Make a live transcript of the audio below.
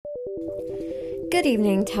Good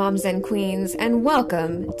evening, Toms and Queens, and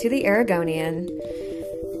welcome to the Eragonian.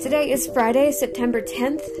 Today is Friday, September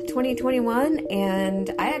 10th, 2021,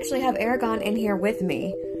 and I actually have Eragon in here with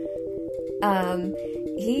me.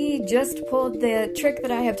 He just pulled the trick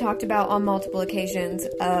that I have talked about on multiple occasions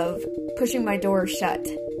of pushing my door shut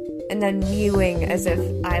and then mewing as if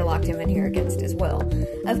I locked him in here against his will.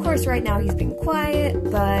 Of course, right now he's being quiet,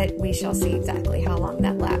 but we shall see exactly how long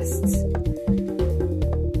that lasts.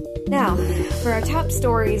 Now, for our top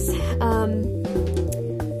stories,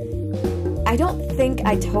 I don't think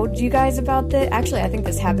I told you guys about this. Actually, I think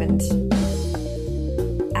this happened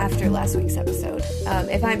after last week's episode.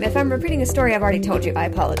 If I'm repeating a story I've already told you, I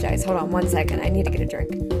apologize. Hold on one second. I need to get a drink.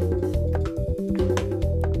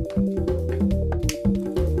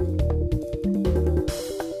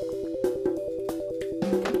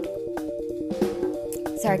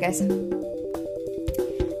 Sorry, guys.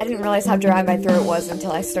 I didn't realize how dry my throat was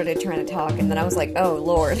until I started trying to talk, and then I was like, oh,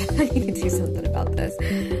 Lord, I need to do something about this.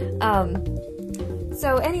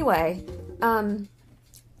 So anyway,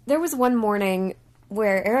 there was one morning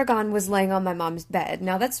where Eragon was laying on my mom's bed.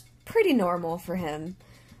 Now, that's pretty normal for him,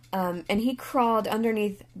 and he crawled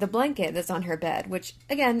underneath the blanket that's on her bed, which,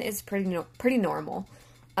 again, is pretty normal.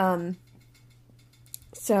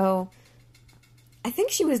 So I think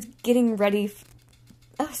she was getting ready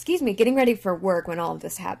for work when all of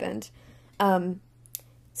this happened.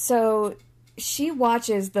 So she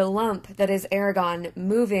watches the lump that is Eragon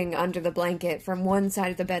moving under the blanket from one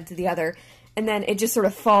side of the bed to the other, and then it just sort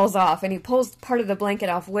of falls off, and he pulls part of the blanket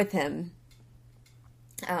off with him.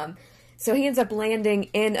 So he ends up landing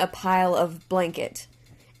in a pile of blanket,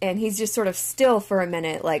 and he's just sort of still for a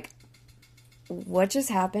minute, like, what just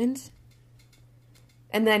happened?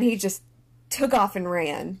 And then he just took off and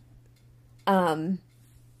ran.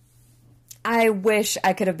 I wish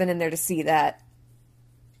I could have been in there to see that,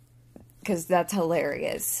 because that's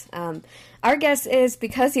hilarious. Our guess is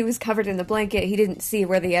because he was covered in the blanket, he didn't see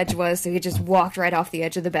where the edge was, so he just walked right off the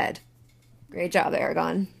edge of the bed. Great job,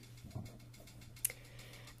 Eragon.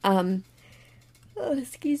 Oh,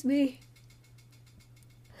 excuse me.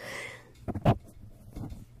 I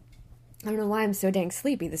don't know why I'm so dang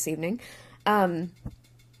sleepy this evening.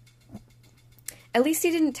 At least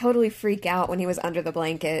he didn't totally freak out when he was under the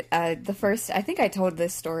blanket. I think I told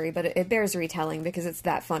this story, but it bears retelling because it's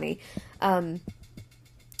that funny.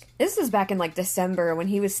 This was back in, like, December when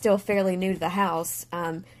he was still fairly new to the house.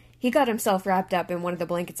 He got himself wrapped up in one of the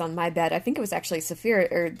blankets on my bed. I think it was actually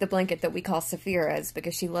Saphira, or the blanket that we call Saphira's,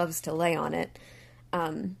 because she loves to lay on it.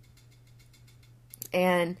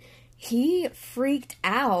 And he freaked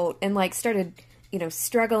out and, like, started,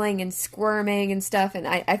 struggling and squirming and stuff, and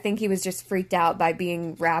I think he was just freaked out by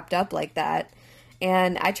being wrapped up like that.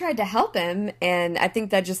 And I tried to help him, and I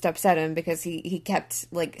think that just upset him because he kept,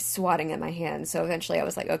 like, swatting at my hand. So eventually I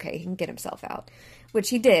was like, okay, he can get himself out. Which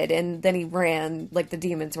he did, and then he ran like the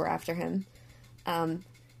demons were after him.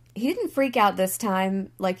 He didn't freak out this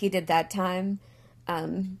time like he did that time.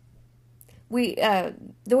 The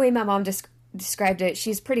way my mom described it,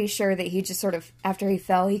 she's pretty sure that he just sort of, after he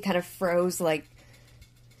fell, he kind of froze, like,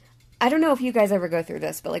 I don't know if you guys ever go through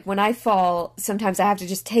this, but, like, when I fall, sometimes I have to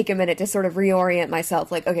just take a minute to sort of reorient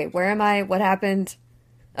myself. Like, okay, where am I? What happened?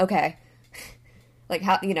 Okay. Like,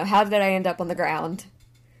 how did I end up on the ground?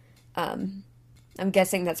 I'm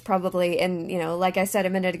guessing that's probably, and, like I said a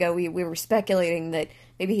minute ago, we were speculating that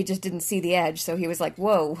maybe he just didn't see the edge, so he was like,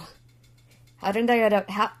 whoa. How did I end up,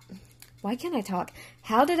 why can't I talk?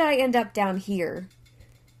 How did I end up down here?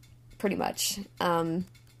 Pretty much.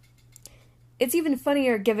 It's even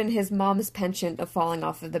funnier given his mom's penchant of falling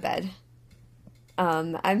off of the bed.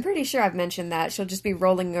 I'm pretty sure I've mentioned that. She'll just be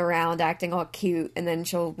rolling around, acting all cute, and then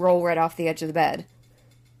she'll roll right off the edge of the bed.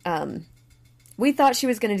 We thought she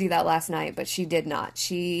was going to do that last night, but she did not.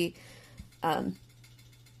 She ended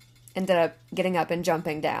up getting up and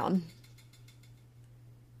jumping down.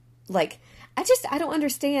 Like, I don't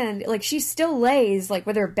understand. Like, she still lays, like,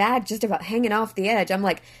 with her bag just about hanging off the edge. I'm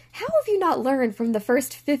like, how have you not learned from the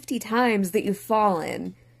first 50 times that you've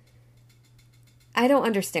fallen? I don't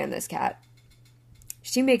understand this cat.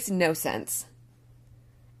 She makes no sense.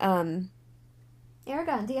 Eragon,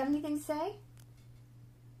 do you have anything to say?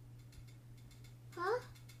 Huh?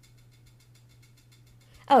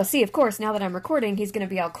 Oh, see, of course, now that I'm recording, he's gonna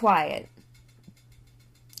be all quiet.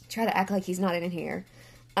 Try to act like he's not in here.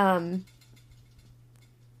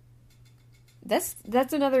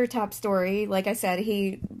 That's another top story. Like I said,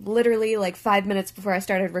 he literally, like, 5 minutes before I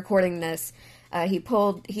started recording this, he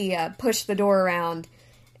pushed the door around,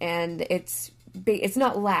 and it's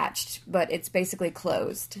not latched, but it's basically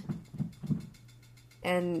closed.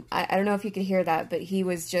 And I don't know if you could hear that, but he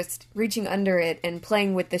was just reaching under it and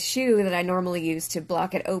playing with the shoe that I normally use to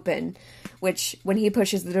block it open, which when he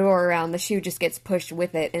pushes the door around, the shoe just gets pushed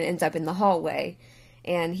with it and ends up in the hallway.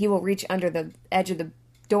 And he will reach under the edge of the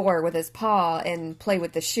door with his paw and play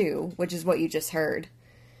with the shoe, which is what you just heard.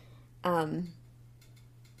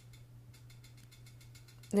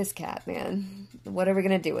 This cat, man. What are we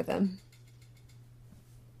gonna do with him?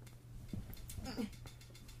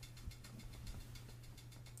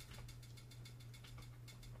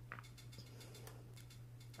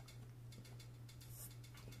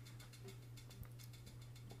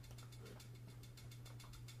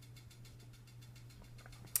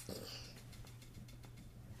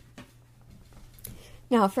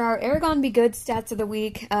 Now, for our Eragon Be Good stats of the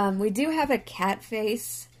week, we do have a cat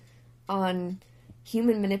face on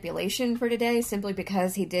human manipulation for today, simply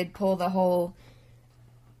because he did pull the whole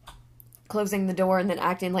closing the door and then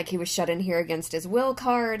acting like he was shut in here against his will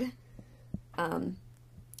card. I'm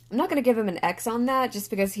not going to give him an X on that, just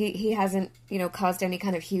because he hasn't, caused any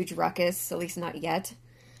kind of huge ruckus, at least not yet.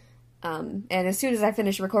 And as soon as I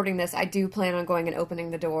finish recording this, I do plan on going and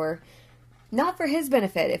opening the door. Not for his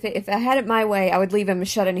benefit. If I had it my way, I would leave him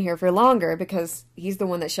shut in here for longer, because he's the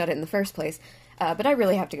one that shut it in the first place. But I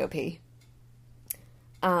really have to go pee.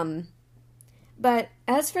 But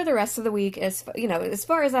as for the rest of the week, as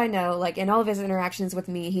far as I know, like, in all of his interactions with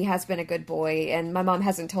me, he has been a good boy, and my mom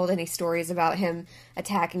hasn't told any stories about him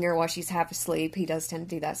attacking her while she's half asleep. He does tend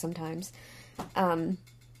to do that sometimes. What are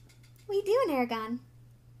you doing, Eragon?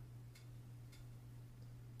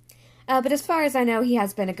 But as far as I know, he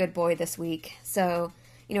has been a good boy this week. So,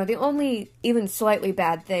 the only even slightly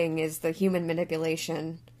bad thing is the human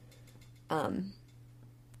manipulation. I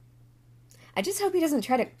just hope he doesn't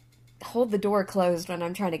try to hold the door closed when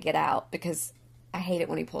I'm trying to get out, because I hate it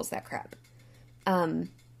when he pulls that crap. Man,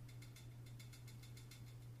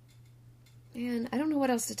 I don't know what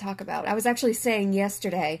else to talk about. I was actually saying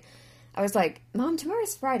yesterday, I was like, Mom,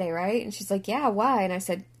 tomorrow's Friday, right? And she's like, yeah, why? And I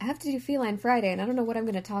said, I have to do Feline Friday, and I don't know what I'm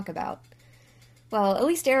going to talk about. Well, at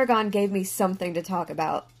least Eragon gave me something to talk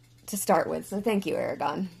about to start with, so thank you,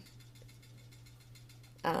 Eragon.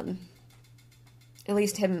 At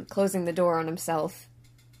least him closing the door on himself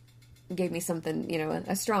gave me something,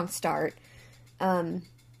 a strong start. Let's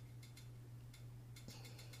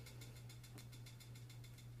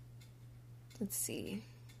see.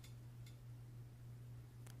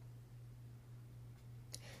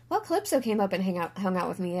 Well, Calypso came up and hung out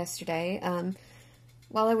with me yesterday.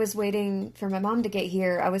 While I was waiting for my mom to get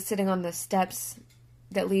here, I was sitting on the steps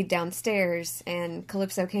that lead downstairs, and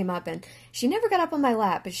Calypso came up, and she never got up on my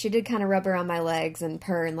lap, but she did kind of rub around my legs and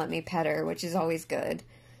purr and let me pet her, which is always good.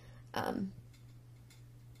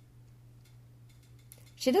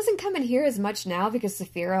 She doesn't come in here as much now because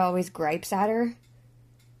Saphira always gripes at her.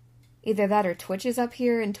 Either that or Twitch is up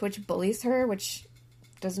here and Twitch bullies her, which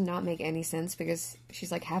does not make any sense because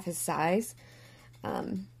she's like half his size.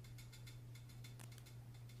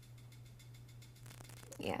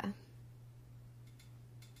 Yeah.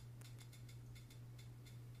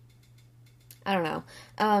 I don't know.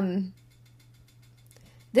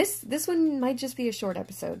 This one might just be a short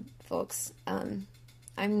episode, folks. I'm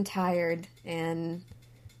tired, and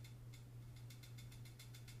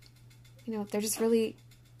there just really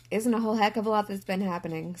isn't a whole heck of a lot that's been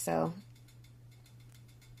happening, so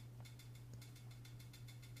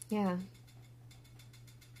yeah.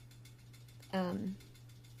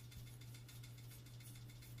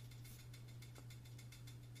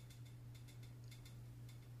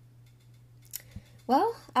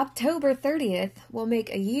 Well, October 30th will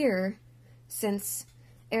make a year since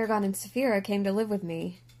Eragon and Saphira came to live with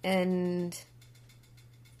me, and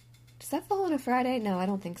does that fall on a Friday? No, I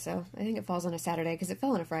don't think so. I think it falls on a Saturday, because it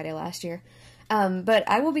fell on a Friday last year. But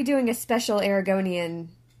I will be doing a special Eragonian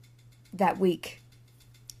that week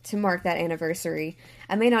to mark that anniversary.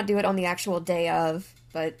 I may not do it on the actual day of,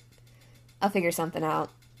 but I'll figure something out.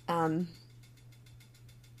 You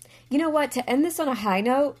know what? To end this on a high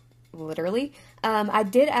note, literally, I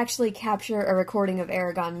did actually capture a recording of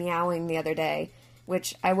Eragon meowing the other day,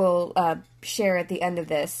 which I will share at the end of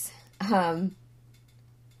this. What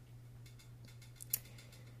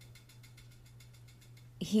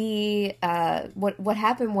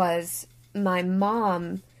happened was my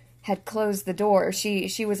mom had closed the door.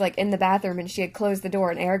 She was like in the bathroom and she had closed the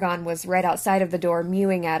door, and Eragon was right outside of the door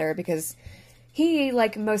mewing at her because he,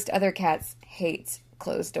 like most other cats, hates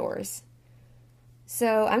closed doors.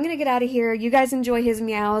 So I'm going to get out of here. You guys enjoy his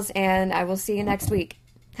meows, and I will see you next week.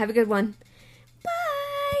 Have a good one.